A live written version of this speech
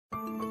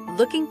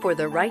Looking for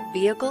the right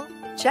vehicle?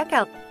 Check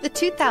out the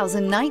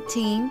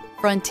 2019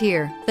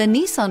 Frontier. The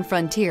Nissan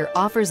Frontier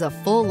offers a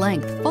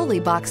full-length, fully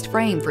boxed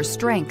frame for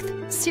strength,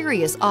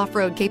 serious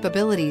off-road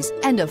capabilities,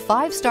 and a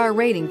 5-star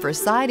rating for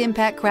side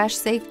impact crash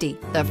safety.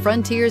 The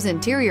Frontier's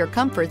interior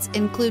comforts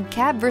include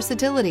cab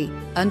versatility,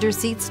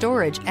 under-seat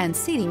storage, and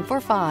seating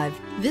for 5.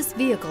 This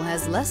vehicle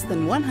has less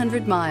than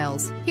 100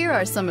 miles. Here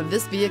are some of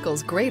this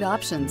vehicle's great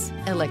options: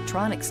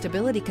 electronic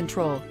stability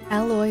control,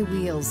 alloy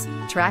wheels,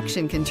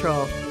 traction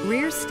control,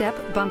 rear step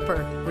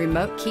bumper,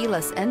 remote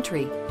keyless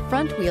entry,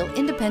 front wheel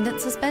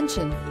independent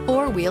suspension,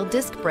 4-wheel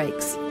disc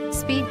brakes,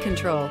 speed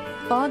control,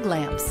 fog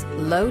lamps,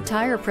 low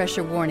tire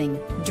pressure warning.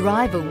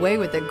 Drive away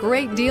with a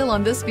great deal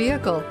on this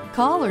vehicle.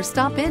 Call or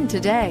stop in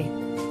today.